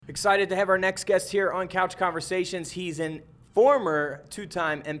Excited to have our next guest here on Couch Conversations. He's an former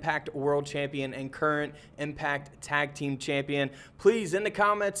two-time Impact World Champion and current Impact Tag Team Champion. Please, in the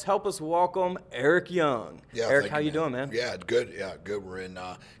comments, help us welcome Eric Young. Yeah, Eric, how you doing, man? Yeah, good. Yeah, good. We're in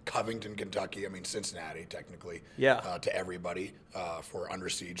Covington, Kentucky. I mean, Cincinnati, technically. Yeah. To everybody for Under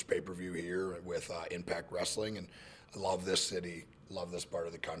Siege pay-per-view here with Impact Wrestling. And I love this city, love this part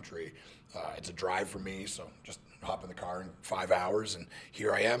of the country. It's a drive for me, so just hop in the car in 5 hours, and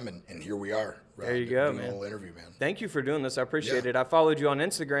here I am, and here we are. There you go, doing man. A little interview, man. Thank you for doing this. I appreciate it. I followed you on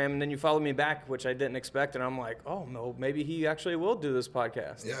Instagram, and then you followed me back, which I didn't expect, and I'm like, oh, no, maybe he actually will do this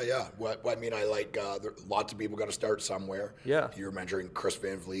podcast. Yeah. I mean, I like lots of people got to start somewhere. Yeah. You were mentioning Chris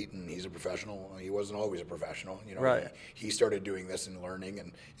Van Vliet, and he's a professional. He wasn't always a professional. You know, right. He started doing this and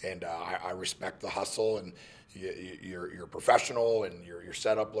learning, and I respect the hustle, and you're professional, and your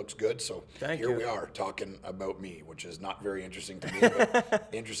setup looks good. So here we are talking about me, which is not very interesting to me, but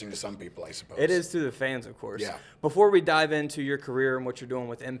interesting to some people, I suppose. It is to the fans, of course. Yeah. Before we dive into your career and what you're doing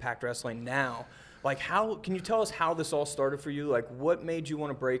with Impact Wrestling now, like can you tell us how this all started for you? Like, what made you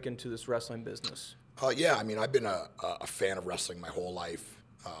want to break into this wrestling business? Yeah, I mean, I've been a fan of wrestling my whole life.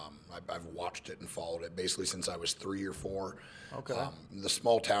 I've watched it and followed it basically since I was 3 or 4. Okay. The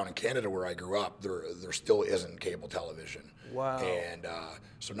small town in Canada where I grew up, there still isn't cable television. Wow. And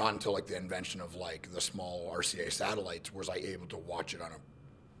so not until like the invention of like the small RCA satellites was I able to watch it on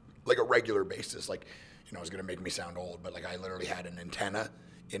a regular basis. Like, you know, it's gonna make me sound old, but like I literally had an antenna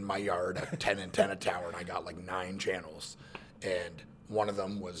in my yard, a 10 antenna tower, and I got like 9 channels. And one of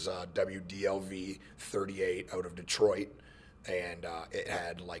them was WDLV 38 out of Detroit. And it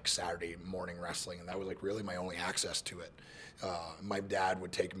had like Saturday morning wrestling, and that was like really my only access to it. My dad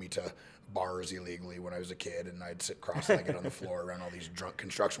would take me to bars illegally when I was a kid, and I'd sit cross-legged on the floor around all these drunk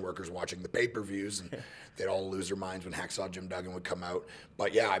construction workers watching the pay-per-views, and they'd all lose their minds when Hacksaw Jim Duggan would come out.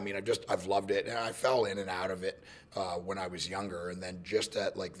 But yeah, I mean, I've loved it, and I fell in and out of it when I was younger, and then just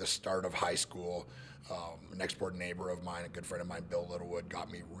at like the start of high school, a next-door neighbor of mine, a good friend of mine, Bill Littlewood,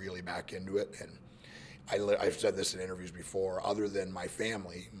 got me really back into it, and I've said this in interviews before. Other than my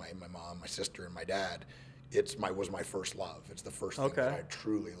family, my mom, my sister, and my dad, was my first love. It's the first thing that I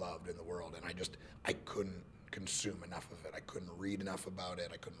truly loved in the world, and I couldn't consume enough of it. I couldn't read enough about it.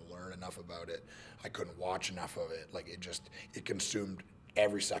 I couldn't learn enough about it. I couldn't watch enough of it. Like it consumed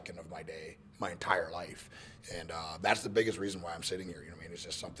every second of my day, my entire life, and that's the biggest reason why I'm sitting here. You know what I mean? It's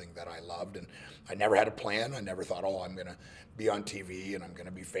just something that I loved, and I never had a plan. I never thought, oh, I'm gonna be on TV and I'm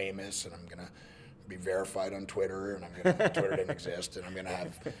gonna be famous and I'm gonna be verified on Twitter, and Twitter didn't exist, and I'm gonna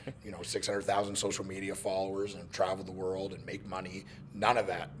have 600,000 social media followers and travel the world and make money. None of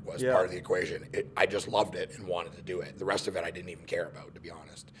that was part of the equation. I just loved it and wanted to do it. The rest of it I didn't even care about, to be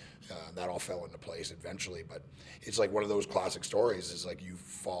honest. That all fell into place eventually, but it's like one of those classic stories. Is like you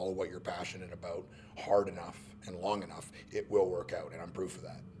follow what you're passionate about hard enough and long enough, it will work out, and I'm proof of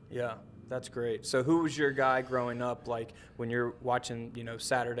that. Yeah. That's great. So who was your guy growing up, like when you're watching,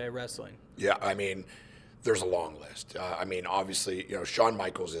 Saturday wrestling? Yeah, I mean, there's a long list. I mean, obviously, Shawn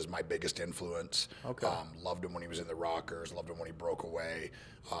Michaels is my biggest influence. Okay. Loved him when he was in the Rockers. Loved him when he broke away.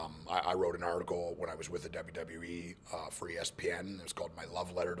 I wrote an article when I was with the WWE for ESPN. It was called My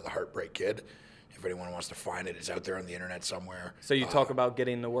Love Letter to the Heartbreak Kid. If anyone wants to find it, it's out there on the internet somewhere. So you talk about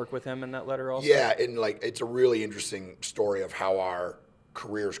getting to work with him in that letter also? Yeah, and it's a really interesting story of how our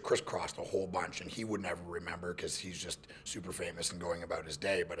careers crisscrossed a whole bunch, and he would never remember because he's just super famous and going about his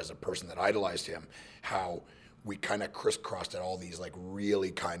day. But as a person that idolized him, how we kind of crisscrossed at all these like really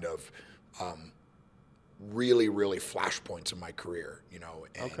kind of really flashpoints in my career,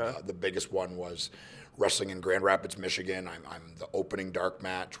 And the biggest one was wrestling in Grand Rapids, Michigan. I'm the opening dark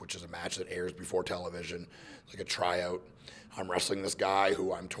match, which is a match that airs before television, like a tryout. I'm wrestling this guy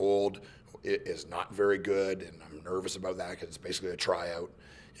who I'm told it is not very good, and I'm nervous about that because it's basically a tryout,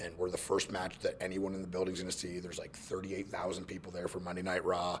 and we're the first match that anyone in the building's going to see. There's like 38,000 people there for Monday Night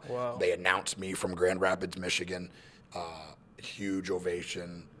Raw. Wow. They announced me from Grand Rapids, Michigan. Huge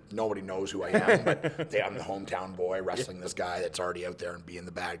ovation. Nobody knows who I am, but I'm the hometown boy wrestling this guy that's already out there and being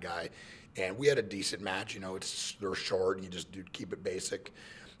the bad guy. And we had a decent match. They're short, and you just keep it basic,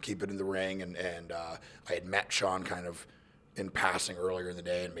 keep it in the ring. And I had met Shawn kind of in passing earlier in the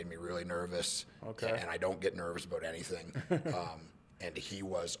day and made me really nervous. Okay. And I don't get nervous about anything. And he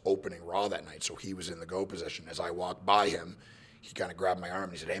was opening Raw that night, so he was in the go position. As I walked by him, he kind of grabbed my arm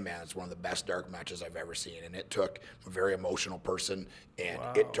and he said, "Hey man, it's one of the best dark matches I've ever seen." And it took a very emotional person, and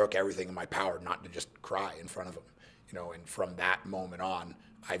it took everything in my power not to just cry in front of him. And from that moment on,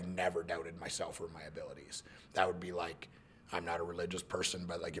 I've never doubted myself or my abilities. That would be like, I'm not a religious person,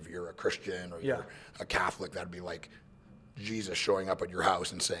 but like if you're a Christian or you're a Catholic, that'd be like, Jesus showing up at your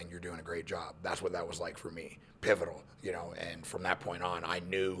house and saying, you're doing a great job. That's what that was like for me. Pivotal, you know, and from that point on, I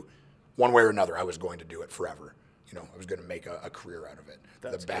knew one way or another I was going to do it forever. You know, I was going to make a career out of it.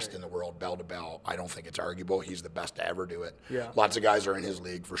 That's the best great. in the world, bell to bell. I don't think it's arguable. He's the best to ever do it. Yeah. Lots of guys are in his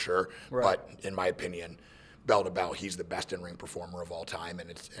league for sure. Right. But in my opinion, bell to bell, he's the best in-ring performer of all time.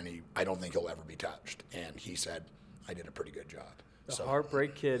 And I don't think he'll ever be touched. And he said, I did a pretty good job. The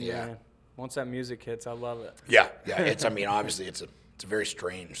Heartbreak Kid, yeah. man. Once that music hits, I love it. Yeah. It's, I mean, obviously it's a very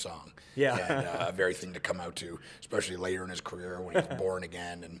strange song. Yeah. And a very thing to come out to, especially later in his career when he's born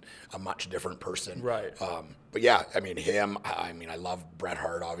again and a much different person. Right. But yeah, I mean, I love Bret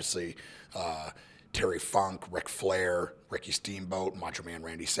Hart, obviously. Terry Funk, Ric Flair, Ricky Steamboat, Macho Man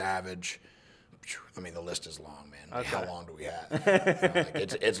Randy Savage. I mean, the list is long, man. Okay. How long do we have?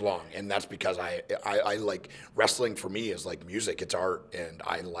 It's long, and that's because I like wrestling. For me is like music. It's art, and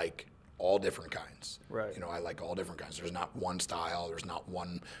I like all different kinds. Right. You know, I like all different kinds. There's not one style. There's not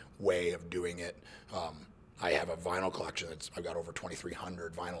one way of doing it. I have a vinyl collection I've got over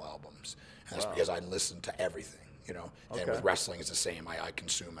 2,300 vinyl albums, and that's because I listen to everything. You know, and with wrestling, it's the same. I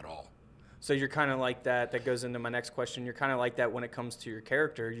consume it all. So you're kind of like that. That goes into my next question. You're kind of like that when it comes to your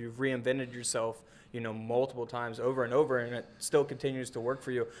character. You've reinvented yourself, you know, multiple times over and over, and it still continues to work for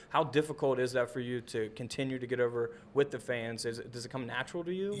you. How difficult is that for you to continue to get over with the fans? Does it come natural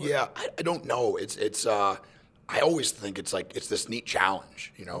to you? Yeah, I don't know. It's I always think it's this neat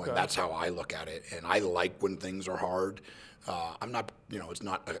challenge, you know, and that's how I look at it. And I like when things are hard. I'm not, you know, it's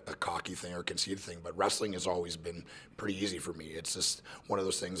not a cocky thing or a conceited thing, but wrestling has always been pretty easy for me. It's just one of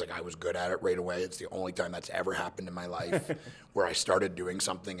those things, like, I was good at it right away. It's the only time that's ever happened in my life where I started doing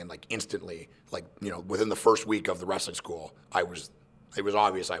something and, like, instantly, like, you know, within the first week of the wrestling school, it was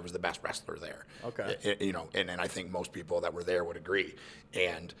obvious I was the best wrestler there. Okay. You know, and I think most people that were there would agree.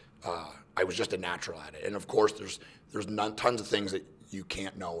 And I was just a natural at it. And of course, there's tons of things that you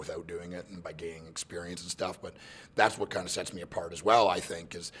can't know without doing it and by gaining experience and stuff. But that's what kind of sets me apart as well, I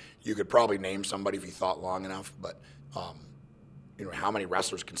think, is you could probably name somebody if you thought long enough, but you know, how many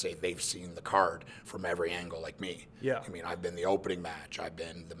wrestlers can say they've seen the card from every angle like me? Yeah. I mean, I've been the opening match, I've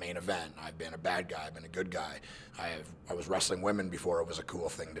been the main event, I've been a bad guy, I've been a good guy. I was wrestling women before it was a cool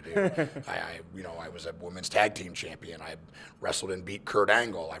thing to do. I was a women's tag team champion. I wrestled and beat Kurt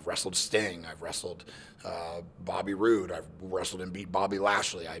Angle. I've wrestled Sting. I've wrestled Bobby Roode. I've wrestled and beat Bobby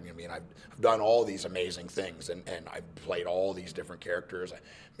Lashley. I mean, I've done all these amazing things, and I've played all these different characters. I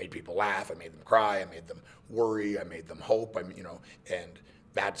made people laugh. I made them cry. I made them worry. I made them hope. And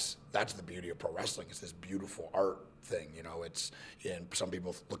that's the beauty of pro wrestling. It's this beautiful art thing. You know, and some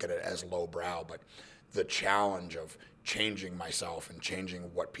people look at it as lowbrow, but the challenge of changing myself and changing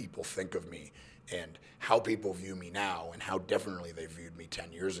what people think of me and how people view me now and how differently they viewed me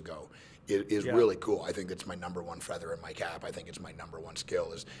 10 years ago is really cool. I think it's my number one feather in my cap. I think it's my number one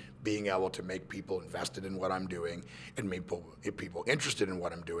skill, is being able to make people invested in what I'm doing and make people interested in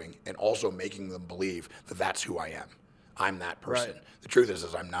what I'm doing, and also making them believe that that's who I am. I'm that person. Right. The truth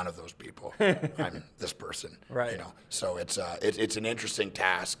is I'm none of those people. I'm this person. Right. You know. So it's an interesting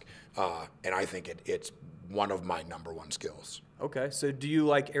task, and I think it's one of my number one skills. Okay, so do you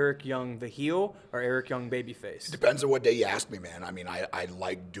like Eric Young the heel or Eric Young babyface? It depends on what day you ask me, man. I mean, I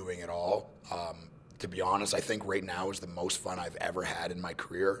like doing it all. To be honest, I think right now is the most fun I've ever had in my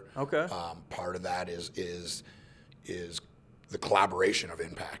career. Okay. Part of that is the collaboration of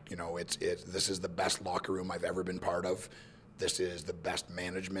Impact. You know, this is the best locker room I've ever been part of. This is the best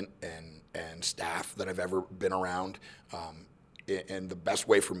management and staff that I've ever been around. And the best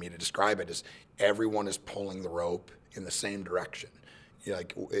way for me to describe it is everyone is pulling the rope in the same direction. You know,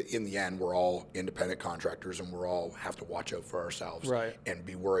 like, in the end, we're all independent contractors, and we're all have to watch out for ourselves and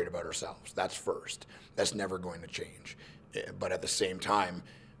be worried about ourselves. That's first. That's never going to change. But at the same time,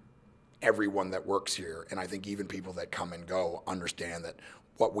 everyone that works here, and I think even people that come and go, understand that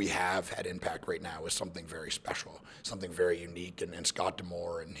what we have at Impact right now is something very special, something very unique. And Scott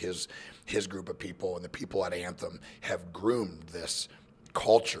D'Amore and his group of people and the people at Anthem have groomed this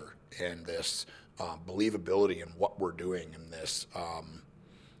culture and this believability in what we're doing, and this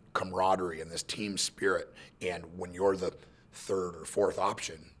camaraderie and this team spirit. And when you're the third or fourth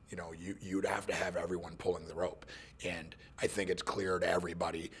option, you know, you'd have to have everyone pulling the rope. And I think it's clear to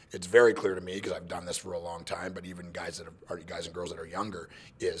everybody. It's very clear to me because I've done this for a long time, but even guys and girls that are younger,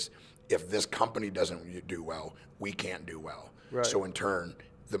 is if this company doesn't do well, we can't do well. Right. So in turn,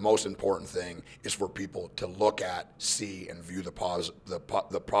 the most important thing is for people to look at, see, and view the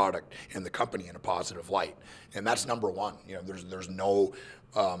product and the company in a positive light, and that's number one. You know, there's no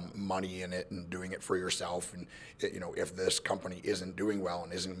money in it and doing it for yourself, and you know, if this company isn't doing well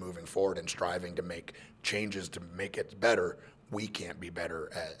and isn't moving forward and striving to make changes to make it better, we can't be better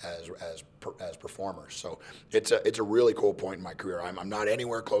as performers. So it's a really cool point in my career. I'm not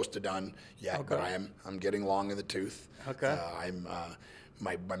anywhere close to done yet, but I'm getting long in the tooth. Okay.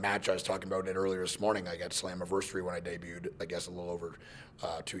 My match I was talking about it earlier this morning. I got Slammiversary when I debuted, I guess a little over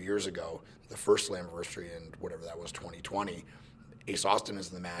 2 years ago. The first Slammiversary in whatever that was, 2020. Ace Austin is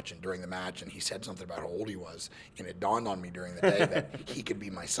in the match, and during the match, and he said something about how old he was, and it dawned on me during the day that he could be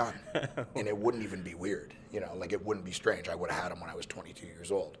my son, and it wouldn't even be weird, you know, like it wouldn't be strange. I would have had him when I was 22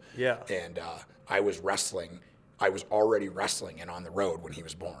 years old. Yeah. And I was already wrestling and on the road when he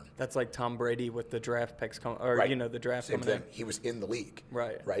was born. That's like Tom Brady with the draft picks, right. You know, the draft Same coming thing. in. He was in the league,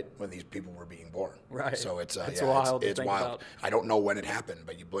 right, when these people were being born. Right. So it's wild. It's wild. About. I don't know when it happened,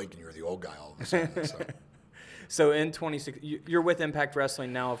 but you blink and you're the old guy all of a sudden. So. So in 2016, you're with Impact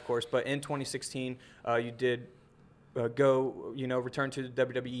Wrestling now, of course, but in 2016, you did return to the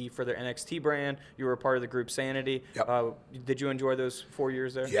WWE for their NXT brand. You were a part of the group Sanity. Yep. Did you enjoy those 4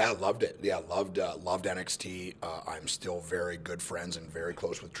 years there? Yeah, loved it. Yeah, loved NXT. I'm still very good friends and very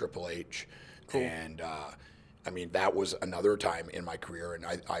close with Triple H. Cool. And I mean, that was another time in my career, and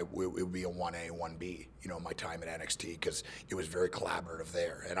it would be a 1A, 1B, you know, my time at NXT, because it was very collaborative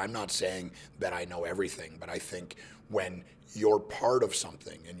there. And I'm not saying that I know everything, but I think when you're part of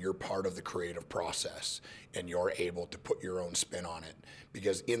something and you're part of the creative process and you're able to put your own spin on it,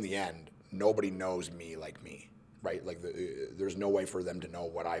 because in the end, nobody knows me like me. Right, like there's no way for them to know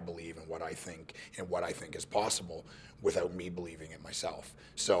what I believe and what I think is possible without me believing it myself.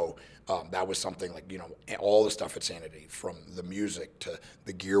 So that was something like, you know, all the stuff at Sanity, from the music to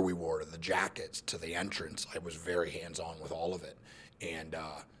the gear we wore to the jackets to the entrance. I was very hands-on with all of it, and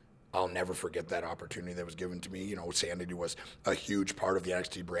I'll never forget that opportunity that was given to me. You know, Sanity was a huge part of the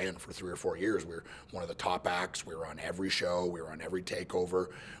NXT brand for 3 or 4 years. We were one of the top acts. We were on every show. We were on every takeover.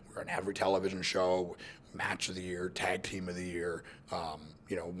 We were on every television show. Match of the year, tag team of the year,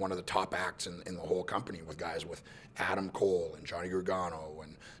 you know, one of the top acts in the whole company, with guys with Adam Cole and Johnny Gargano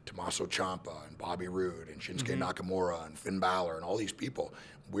and Tommaso Ciampa and Bobby Roode and Shinsuke Nakamura and Finn Balor and all these people.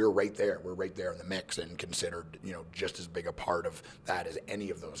 We're right there. We're right there in the mix and considered, you know, just as big a part of that as any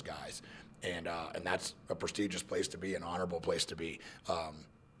of those guys. And that's a prestigious place to be, an honorable place to be.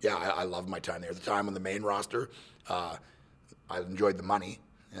 I love my time there. The time on the main roster, I enjoyed the money.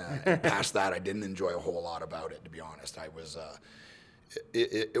 And past that, I didn't enjoy a whole lot about it, to be honest. I was,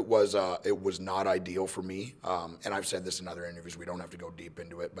 it was not ideal for me. And I've said this in other interviews. We don't have to go deep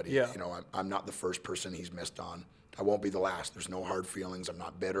into it, but you know, I'm not the first person he's missed on. I won't be the last. There's no hard feelings. I'm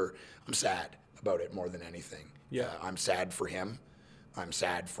not bitter. I'm sad about it more than anything. Yeah. I'm sad for him. I'm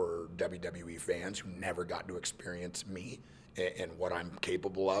sad for WWE fans who never got to experience me and what I'm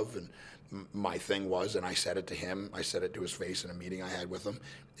capable of. And my thing was, and I said it to him, I said it to his face in a meeting I had with him,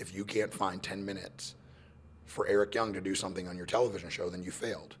 if you can't find 10 minutes for Eric Young to do something on your television show, then you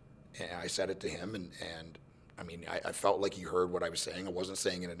failed. And I said it to him, and I mean, I felt like he heard what I was saying. I wasn't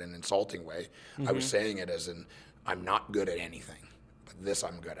saying it in an insulting way. I was saying it as in, I'm not good at anything, but this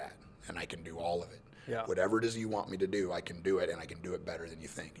I'm good at, and I can do all of it. Yeah. Whatever it is you want me to do, I can do it, and I can do it better than you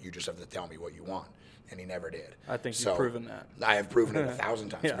think. You just have to tell me what you want. And he never did. I think you've proven that. I have proven it 1,000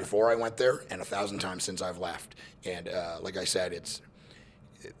 times before I went there, and 1,000 times since I've left. And like I said,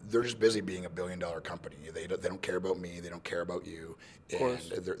 they're just busy being a billion-dollar company. They don't care about me. They don't care about you. And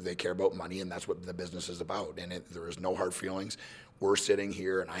they care about money, and that's what the business is about. And there is no hard feelings. We're sitting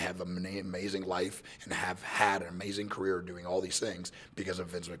here, and I have an amazing life and have had an amazing career doing all these things because of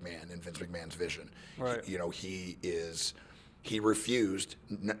Vince McMahon and Vince McMahon's vision. Right. You know, he refused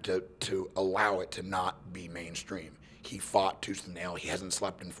to allow it to not be mainstream. He fought tooth and nail. He hasn't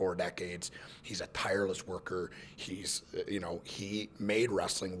slept in 4 decades. He's a tireless worker. He's, you know, he made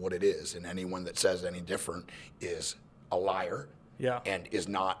wrestling what it is, and anyone that says any different is a liar and is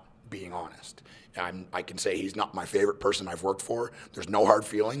not being honest. I can say he's not my favorite person I've worked for. There's no hard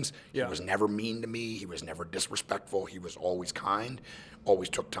feelings. He was never mean to me. He was never disrespectful. He was always kind, always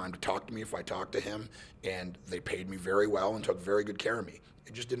took time to talk to me if I talked to him, and they paid me very well and took very good care of me.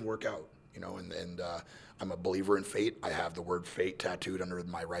 It just didn't work out, you know, and I'm a believer in fate. I have the word fate tattooed under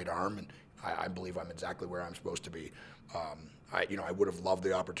my right arm, and I believe I'm exactly where I'm supposed to be. I would have loved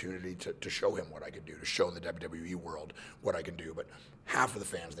the opportunity to show him what I could do, to show the WWE world what I can do, but half of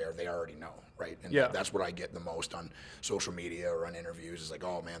the fans there, they already know, right? And that's what I get the most on social media or on interviews is like,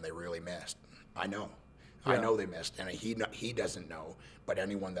 oh man, they really missed. I know. I know they missed, and he doesn't know, but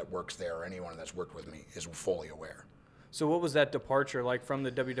anyone that works there or anyone that's worked with me is fully aware. So what was that departure like from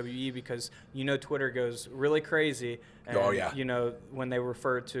the WWE? Because, Twitter goes really crazy. And, when they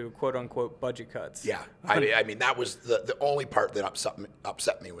refer to quote unquote budget cuts. Yeah. I mean, that was the only part that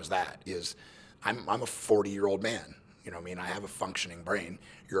upset me was that is I'm a 40-year-old man. I have a functioning brain.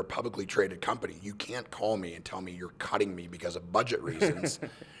 You're a publicly traded company. You can't call me and tell me you're cutting me because of budget reasons.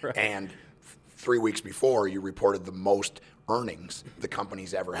 Right. And 3 weeks before, you reported the most earnings the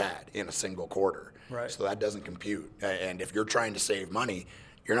company's ever had in a single quarter. Right. So that doesn't compute. And if you're trying to save money,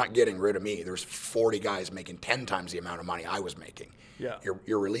 you're not getting rid of me. There's 40 guys making 10 times the amount of money I was making. Yeah.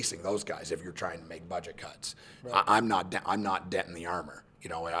 You're releasing those guys if you're trying to make budget cuts. Right. I'm not denting the armor.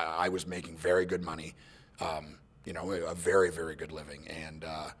 I was making very good money, a very, very good living, and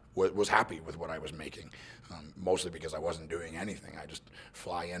was happy with what I was making, mostly because I wasn't doing anything. I just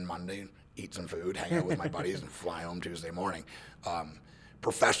fly in Monday, eat some food, hang out with my buddies, and fly home Tuesday morning.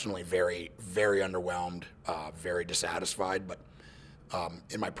 Professionally, very, very underwhelmed, very dissatisfied, but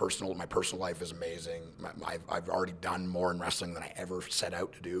in my personal life is amazing. I've already done more in wrestling than I ever set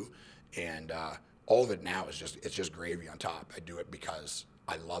out to do, and all of it now is just gravy on top. I do it because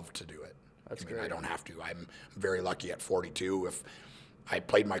I love to do it. That's great. I don't have to. I'm very lucky at 42. If I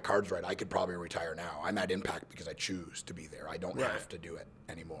played my cards right, I could probably retire now. I'm at Impact because I choose to be there. I don't have to do it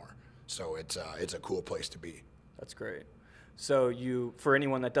anymore. So it's a cool place to be. That's great. So for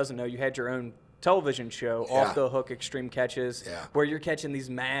anyone that doesn't know, you had your own television show, Off the Hook Extreme Catches, where you're catching these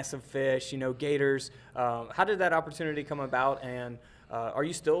massive fish, gators. How did that opportunity come about? And are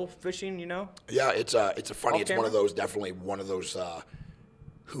you still fishing? Yeah, it's funny. It's definitely one of those.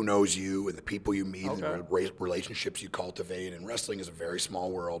 Who knows you and the people you meet and the relationships you cultivate. And wrestling is a very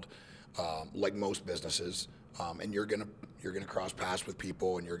small world, like most businesses. And you're gonna cross paths with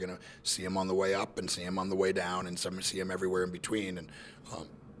people, and you're gonna see them on the way up and see them on the way down, and see them everywhere in between. And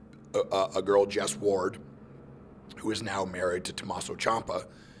a girl, Jess Ward, who is now married to Tommaso Ciampa.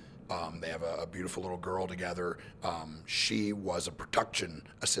 They have a beautiful little girl together. She was a production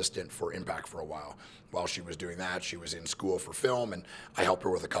assistant for Impact for a while. While she was doing that, she was in school for film, and I helped her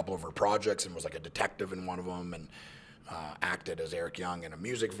with a couple of her projects and was like a detective in one of them, and acted as Eric Young in a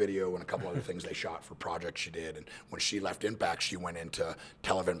music video and a couple other things they shot for projects she did. And when she left Impact, she went into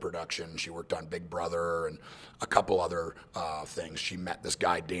television production. She worked on Big Brother and a couple other things. She met this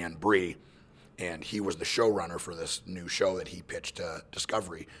guy, Dan Bree, and he was the showrunner for this new show that he pitched to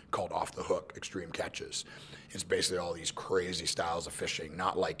Discovery called Off the Hook Extreme Catches. It's basically all these crazy styles of fishing,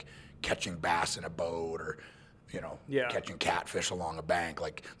 not like catching bass in a boat or, catching catfish along a bank.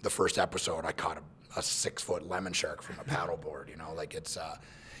 Like the first episode, I caught a 6-foot lemon shark from a paddleboard.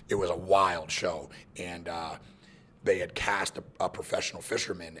 It was a wild show, and they had cast a professional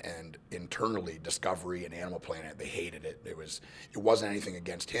fisherman, and internally Discovery and Animal Planet, they hated it. It wasn't anything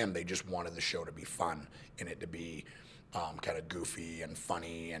against him. They just wanted the show to be fun and it to be kind of goofy and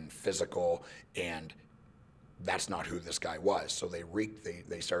funny and physical, and that's not who this guy was. So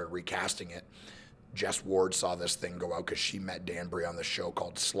they started recasting it. Jess Ward saw this thing go out because she met Dan Bree on the show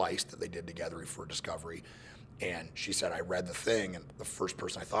called Sliced that they did together for Discovery, and she said, I read the thing, and the first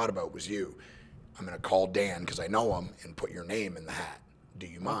person I thought about was you. I'm going to call Dan because I know him and put your name in the hat. Do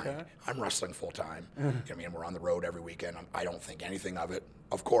you mind? Okay. I'm wrestling full time. We're on the road every weekend. I don't think anything of it.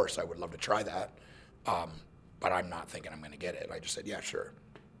 Of course, I would love to try that, but I'm not thinking I'm going to get it. I just said, yeah, sure.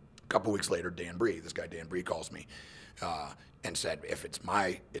 A couple weeks later, Dan Bree calls me and said, if it's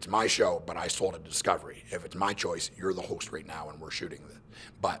my show, but I sold it to Discovery. If it's my choice, you're the host right now, and we're shooting it.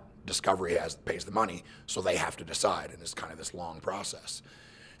 But Discovery pays the money, so they have to decide, and it's kind of this long process.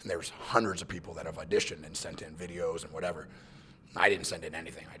 And there's hundreds of people that have auditioned and sent in videos and whatever. I didn't send in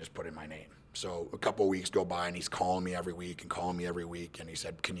anything. I just put in my name. So a couple of weeks go by, and he's calling me every week. And he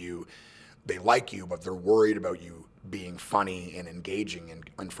said, they like you, but they're worried about you being funny and engaging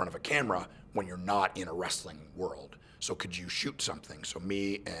in front of a camera when you're not in a wrestling world. So could you shoot something? So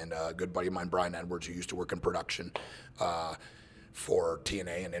me and a good buddy of mine, Brian Edwards, who used to work in production for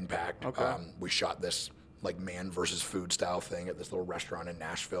TNA and Impact, we shot this like man versus food style thing at this little restaurant in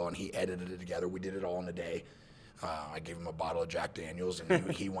Nashville, and he edited it together. We did it all in a day. I gave him a bottle of Jack Daniels,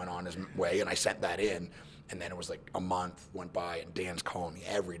 and he went on his way, and I sent that in. And then it was like a month went by, and Dan's calling me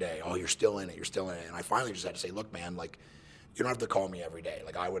every day. Oh, you're still in it. And I finally just had to say, look, man, like, you don't have to call me every day.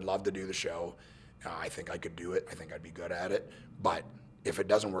 Like, I would love to do the show. I think I could do it. I think I'd be good at it. But if it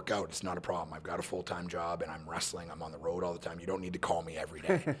doesn't work out, it's not a problem. I've got a full-time job and I'm wrestling. I'm on the road all the time. You don't need to call me every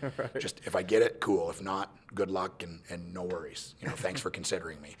day. Right. Just if I get it, cool. If not, good luck and no worries. Thanks for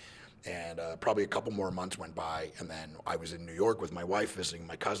considering me. And probably a couple more months went by, and then I was in New York with my wife visiting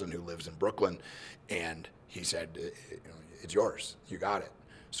my cousin who lives in Brooklyn, and he said, it's yours. You got it.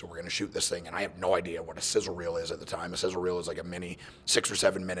 So we're going to shoot this thing, and I have no idea what a sizzle reel is at the time. A sizzle reel is like a mini 6 or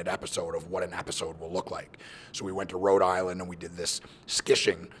 7 minute episode of what an episode will look like. So we went to Rhode Island, and we did this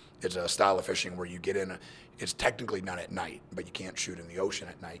skishing. It's a style of fishing where you get in. It's technically done at night, but you can't shoot in the ocean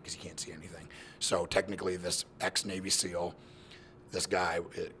at night because you can't see anything. So technically, this ex-Navy SEAL, this guy,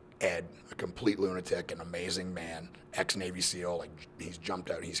 Ed, a complete lunatic, an amazing man, ex-Navy SEAL, like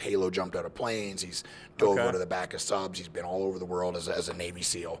he's Halo jumped out of planes, he's dove out of the back of subs, he's been all over the world as a Navy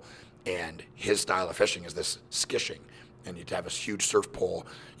SEAL, and his style of fishing is this skishing, and you have this huge surf pole,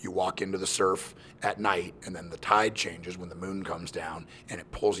 you walk into the surf at night, and then the tide changes when the moon comes down, and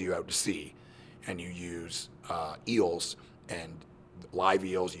it pulls you out to sea, and you use eels and live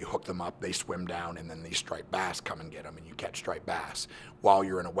eels, you hook them up, they swim down, and then these striped bass come and get them, and you catch striped bass while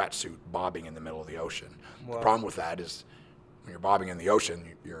you're in a wetsuit bobbing in the middle of the ocean. Wow. The problem with that is when you're bobbing in the ocean,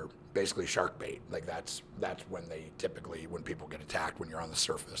 you're basically shark bait. Like that's when when people get attacked when you're on the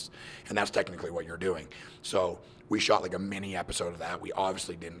surface, and that's technically what you're doing. So we shot like a mini episode of that. We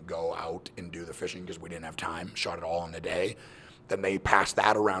obviously didn't go out and do the fishing because we didn't have time. Shot it all in a day. Then they passed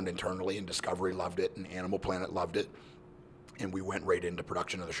that around internally, and Discovery loved it, and Animal Planet loved it. And we went right into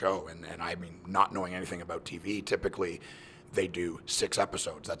production of the show. And I mean, not knowing anything about TV, typically they do 6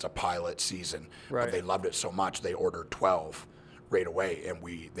 episodes. That's a pilot season. Right. But they loved it so much, they ordered 12 right away. And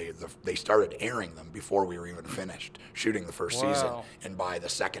they started airing them before we were even finished shooting the first season. And by the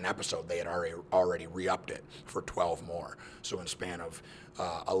second episode, they had already re-upped it for 12 more. So in a span of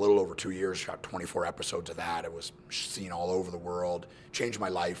a little over 2 years, shot 24 episodes of that. It was seen all over the world. Changed my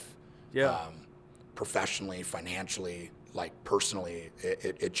life. Yeah. Professionally, financially, like personally,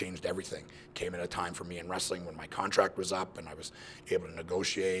 it changed everything. Came at a time for me in wrestling when my contract was up and I was able to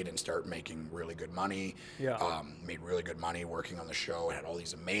negotiate and start making really good money. Yeah. Made really good money working on the show. Had all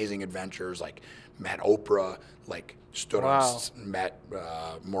these amazing adventures, like met Oprah, like met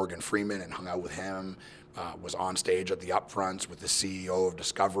Morgan Freeman and hung out with him. Was on stage at the upfronts with the CEO of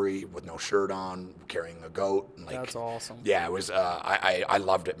Discovery with no shirt on, carrying a goat. And like, that's awesome. Yeah, it was. I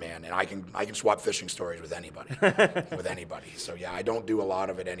loved it, man. And I can swap fishing stories with anybody, So yeah, I don't do a lot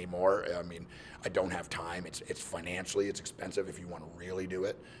of it anymore. I mean, I don't have time. It's financially, it's expensive if you want to really do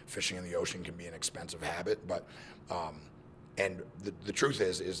it. Fishing in the ocean can be an expensive habit, but. And the truth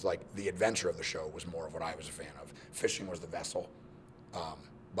is like the adventure of the show was more of what I was a fan of. Fishing was the vessel.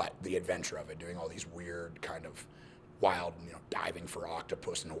 But the adventure of it, doing all these weird kind of wild, diving for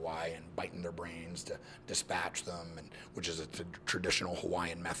octopus in Hawaii and biting their brains to dispatch them, and which is a traditional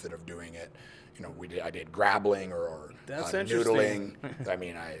Hawaiian method of doing it. I did grappling or noodling. I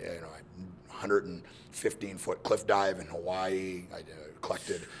mean, I 115-foot cliff dive in Hawaii. I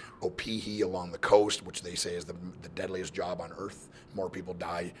collected opihi along the coast, which they say is the deadliest job on earth. More people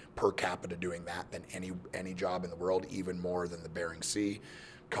die per capita doing that than any job in the world, even more than the Bering Sea.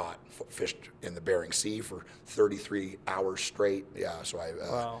 Fished in the Bering Sea for 33 hours straight. Yeah, so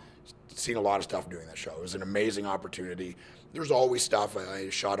I've seen a lot of stuff doing that show. It was an amazing opportunity. There's always stuff. I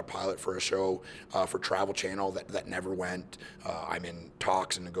shot a pilot for a show for Travel Channel that never went. I'm in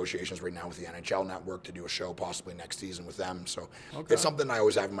talks and negotiations right now with the NHL Network to do a show possibly next season with them. So it's something I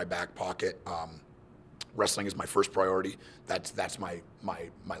always have in my back pocket. Wrestling is my first priority. That's my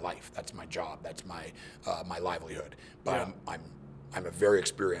life. That's my job. That's my livelihood. But I'm a very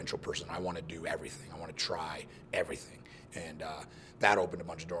experiential person. I want to do everything. I want to try everything. And that opened a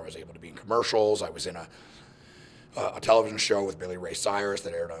bunch of doors. I was able to be in commercials. I was in a television show with Billy Ray Cyrus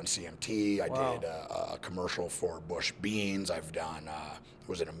that aired on CMT. I did a commercial for Bush Beans. I've done,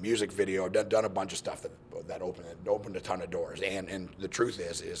 was in a music video. I've done a bunch of stuff that opened a ton of doors. And the truth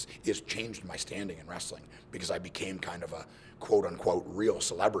is it's changed my standing in wrestling because I became kind of a quote unquote real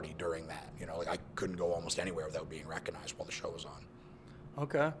celebrity during that. Like I couldn't go almost anywhere without being recognized while the show was on.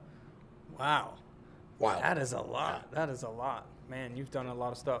 Okay. Wow. That is a lot. Yeah. That is a lot. Man, you've done a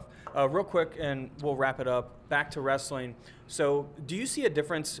lot of stuff. Real quick, and we'll wrap it up. Back to wrestling. So do you see a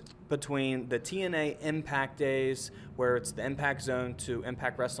difference between the TNA Impact days, where it's the Impact Zone, to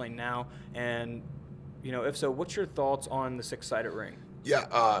Impact Wrestling now? And, if so, what's your thoughts on the 6-sided ring?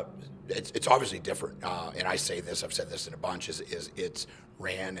 Yeah, it's obviously different, and I say this, I've said this in a bunch, is it's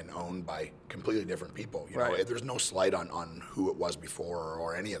ran and owned by completely different people. You know, there's no slight on who it was before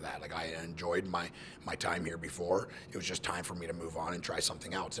or any of that. Like, I enjoyed my time here before. It was just time for me to move on and try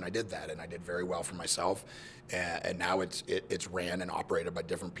something else, and I did that, and I did very well for myself. And now it's ran and operated by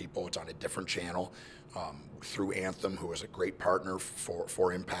different people. It's on a different channel through Anthem, who is a great partner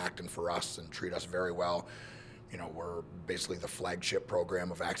for Impact and for us, and treat us very well. You know, we're basically the flagship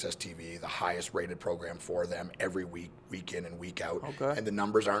program of Access TV, the highest rated program for them every week, week in and week out. Okay. And the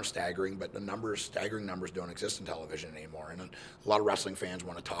numbers aren't staggering, but staggering numbers don't exist in television anymore. And a lot of wrestling fans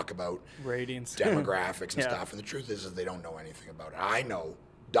want to talk about ratings, demographics and stuff. And the truth is they don't know anything about it. I know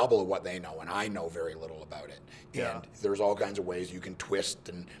double of what they know, and I know very little about it. Yeah. And there's all kinds of ways you can twist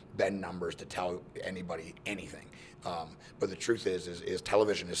and bend numbers to tell anybody anything. But the truth is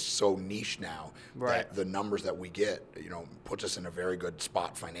television is so niche now that the numbers that we get, you know, puts us in a very good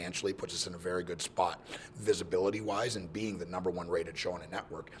spot financially, puts us in a very good spot visibility-wise, and being the #1 rated show on a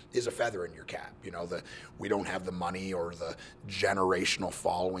network is a feather in your cap. You know, we don't have the money or the generational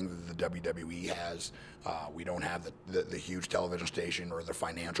following that the WWE has. We don't have the huge television station or the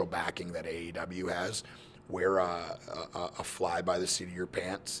financial backing that AEW has. We're a fly by the seat of your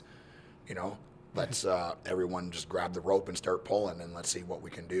pants, you know. Let's everyone just grab the rope and start pulling, and let's see what we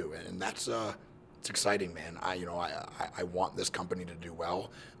can do. And that's it's exciting, man. I want this company to do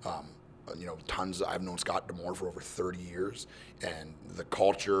well. You know, I've known Scott D'Amore for over 30 years, and the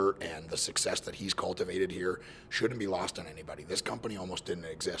culture and the success that he's cultivated here shouldn't be lost on anybody. This company almost didn't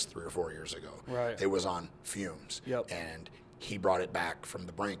exist 3 or 4 years ago. Right. It was on fumes. Yep. And he brought it back from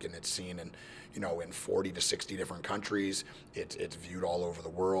the brink, and it's seen in, you know, in 40 to 60 different countries. It's viewed all over the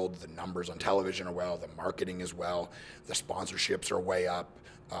world. The numbers on television are well. The marketing is well. The sponsorships are way up.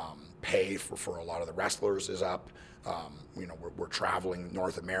 Pay for a lot of the wrestlers is up. You know, we're traveling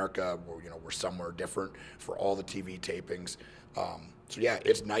North America. We're somewhere different for all the TV tapings. So yeah,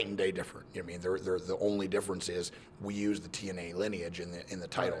 it's night and day different. You know what I mean? The only difference is we use the TNA lineage in the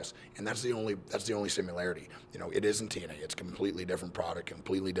titles, and that's the only similarity. You know, it isn't TNA. It's a completely different product,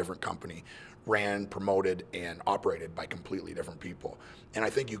 completely different company, ran, promoted, and operated by completely different people. And I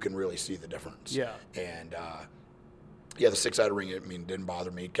think you can really see the difference. Yeah. And the 6-sided ring, I mean, didn't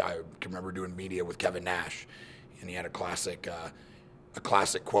bother me. I can remember doing media with Kevin Nash, and he had a classic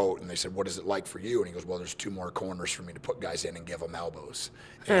quote, and they said, "What is it like for you?" And he goes, "Well, there's 2 more corners for me to put guys in and give them elbows."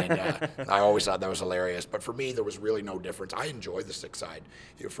 And I always thought that was hilarious. But for me, there was really no difference. I enjoy the 6-side.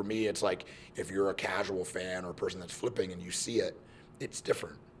 You know, for me, it's like if you're a casual fan or a person that's flipping and you see it, it's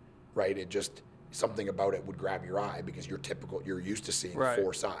different, right? It just, something about it would grab your eye because you're used to seeing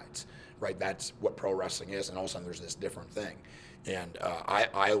 4 sides, right? That's what pro wrestling is, and all of a sudden there's this different thing. And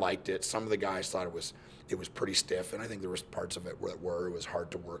I liked it. Some of the guys thought it was pretty stiff, and I think there was parts of it where it was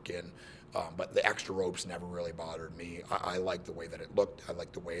hard to work in. But the extra ropes never really bothered me. I liked the way that it looked. I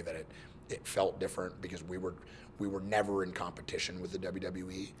liked the way that it felt different because we were never in competition with the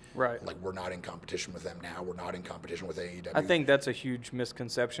WWE. Right. Like, we're not in competition with them now. We're not in competition with AEW. I think that's a huge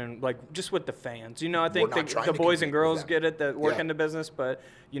misconception, like just with the fans. You know, I think We're the boys and girls them. get it that work in the business, but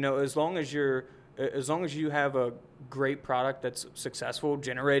you know, as long as you have a great product that's successful,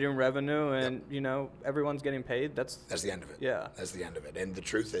 generating revenue, and you know everyone's getting paid, that's the end of it. Yeah, that's the end of it. And the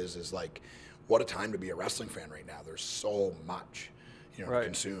truth is like, what a time to be a wrestling fan right now. There's so much, you know, to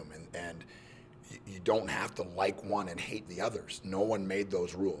consume, and you don't have to like one and hate the others. No one made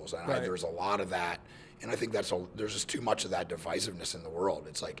those rules, and there's a lot of that. And I think there's just too much of that divisiveness in the world.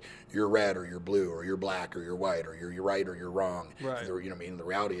 It's like, you're red or you're blue or you're black or you're white or you're right or you're wrong. Right. You know what I mean? The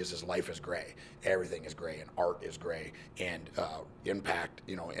reality is life is gray. Everything is gray, and art is gray. And Impact,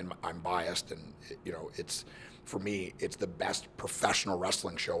 you know, and I'm biased, and you know, for me, it's the best professional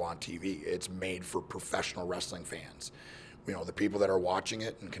wrestling show on TV. It's made for professional wrestling fans. You know, the people that are watching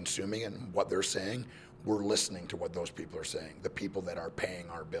it and consuming it and what they're saying, we're listening to what those people are saying. The people that are paying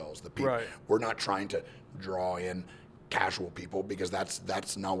our bills, the people. We're not trying to draw in casual people, because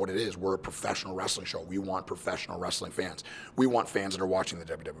that's not what it is. We're a professional wrestling show. We want professional wrestling fans. We want fans that are watching the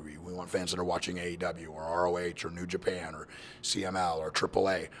WWE. We want fans that are watching AEW or ROH or New Japan or CML or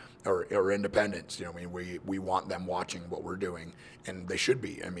AAA or independents. You know, I mean, we want them watching what we're doing, and they should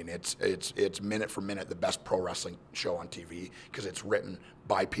be. I mean, it's minute for minute the best pro wrestling show on TV, because it's written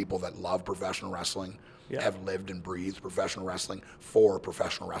by people that love professional wrestling. Have lived and breathed professional wrestling for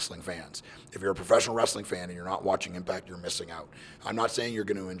professional wrestling fans. If you're a professional wrestling fan and you're not watching Impact, you're missing out. I'm not saying you're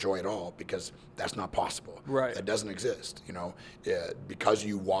going to enjoy it all, because that's not possible. That doesn't exist. You know, because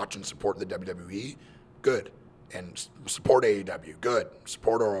you watch and support the WWE, good. and support AEW, good.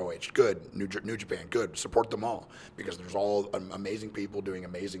 Support ROH, good. New Japan, good. Support them all because there's all amazing people doing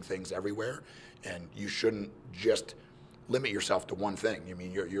amazing things everywhere, and you shouldn't just limit yourself to one thing. I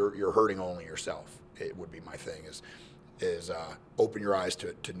mean, you're hurting only yourself. It would be my thing is open your eyes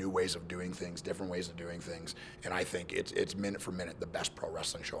to new ways of doing things, different ways of doing things, and I think it's minute for minute the best pro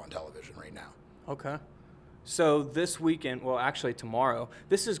wrestling show on television right now. Okay. So this weekend, well, actually tomorrow,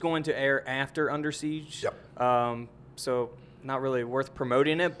 this is going to air after Under Siege. Yep. So not really worth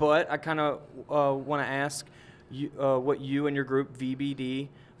promoting it, but I kind of want to ask you, what you and your group, VBD,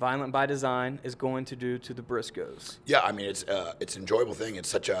 Violent by Design, is going to do to the Briscoes. Yeah, I mean, it's an enjoyable thing. It's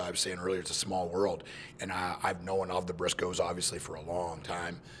such a, I was saying earlier, it's a small world. And I've known of the Briscoes, obviously, for a long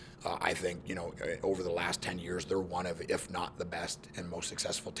time. I think, over the last 10 years, they're one of, if not the best and most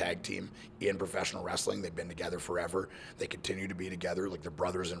successful tag team in professional wrestling. They've been together forever. They continue to be together, like they're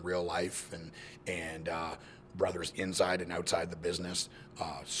brothers in real life and brothers inside and outside the business.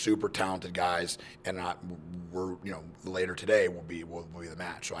 Super talented guys, and we're later today will be the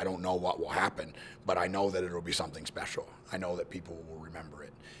match. So I don't know what will happen, but I know that it'll be something special. I know that people will remember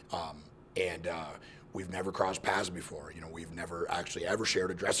it, and we've never crossed paths before. We've never actually ever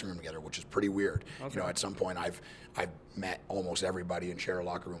shared a dressing room together, which is pretty weird. Okay. At some point I've met almost everybody and shared a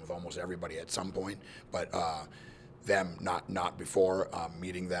locker room with almost everybody at some point, but them not before.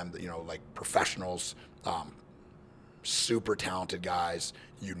 Meeting them, like professionals. Super talented guys,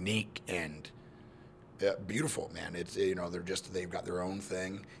 unique and beautiful, man. It's they've got their own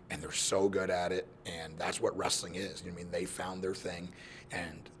thing and they're so good at it, and that's what wrestling is. They found their thing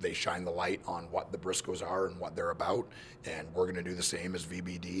and they shine the light on what the Briscoes are and what they're about, and we're going to do the same as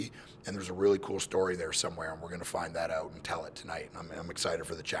VBD. And there's a really cool story there somewhere, and we're going to find that out and tell it tonight. And I'm excited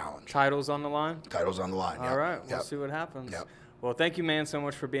for the challenge. Titles on the line? Titles on the line. All right, we'll see what happens. Yep. Well, thank you, man, so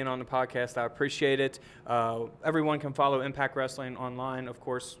much for being on the podcast. I appreciate it. Everyone can follow Impact Wrestling online, of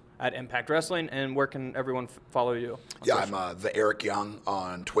course, at Impact Wrestling. And where can everyone follow you? Yeah, I'm the Eric Young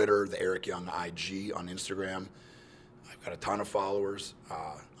on Twitter, the Eric Young IG on Instagram. I've got a ton of followers.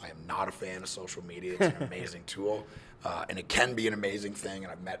 I am not a fan of social media. It's an amazing tool, and it can be an amazing thing.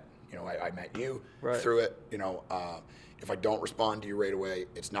 And I've met, I met you through it. If I don't respond to you right away,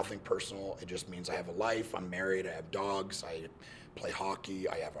 it's nothing personal. It just means I have a life. I'm married. I have dogs. I play hockey.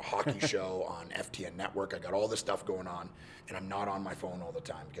 I have a hockey show on FTN Network. I got all this stuff going on, and I'm not on my phone all the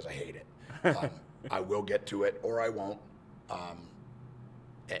time because I hate it. I will get to it or I won't,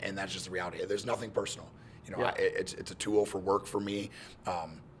 and that's just the reality. There's nothing personal. It's a tool for work for me.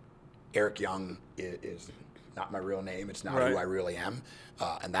 Eric Young is not my real name. It's not who I really am.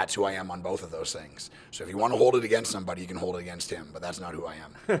 And that's who I am on both of those things. So if you want to hold it against somebody, you can hold it against him, but that's not who I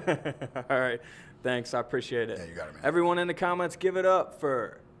am. All right. Thanks. I appreciate it. Yeah, you got it, man. Everyone in the comments, give it up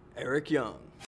for Eric Young.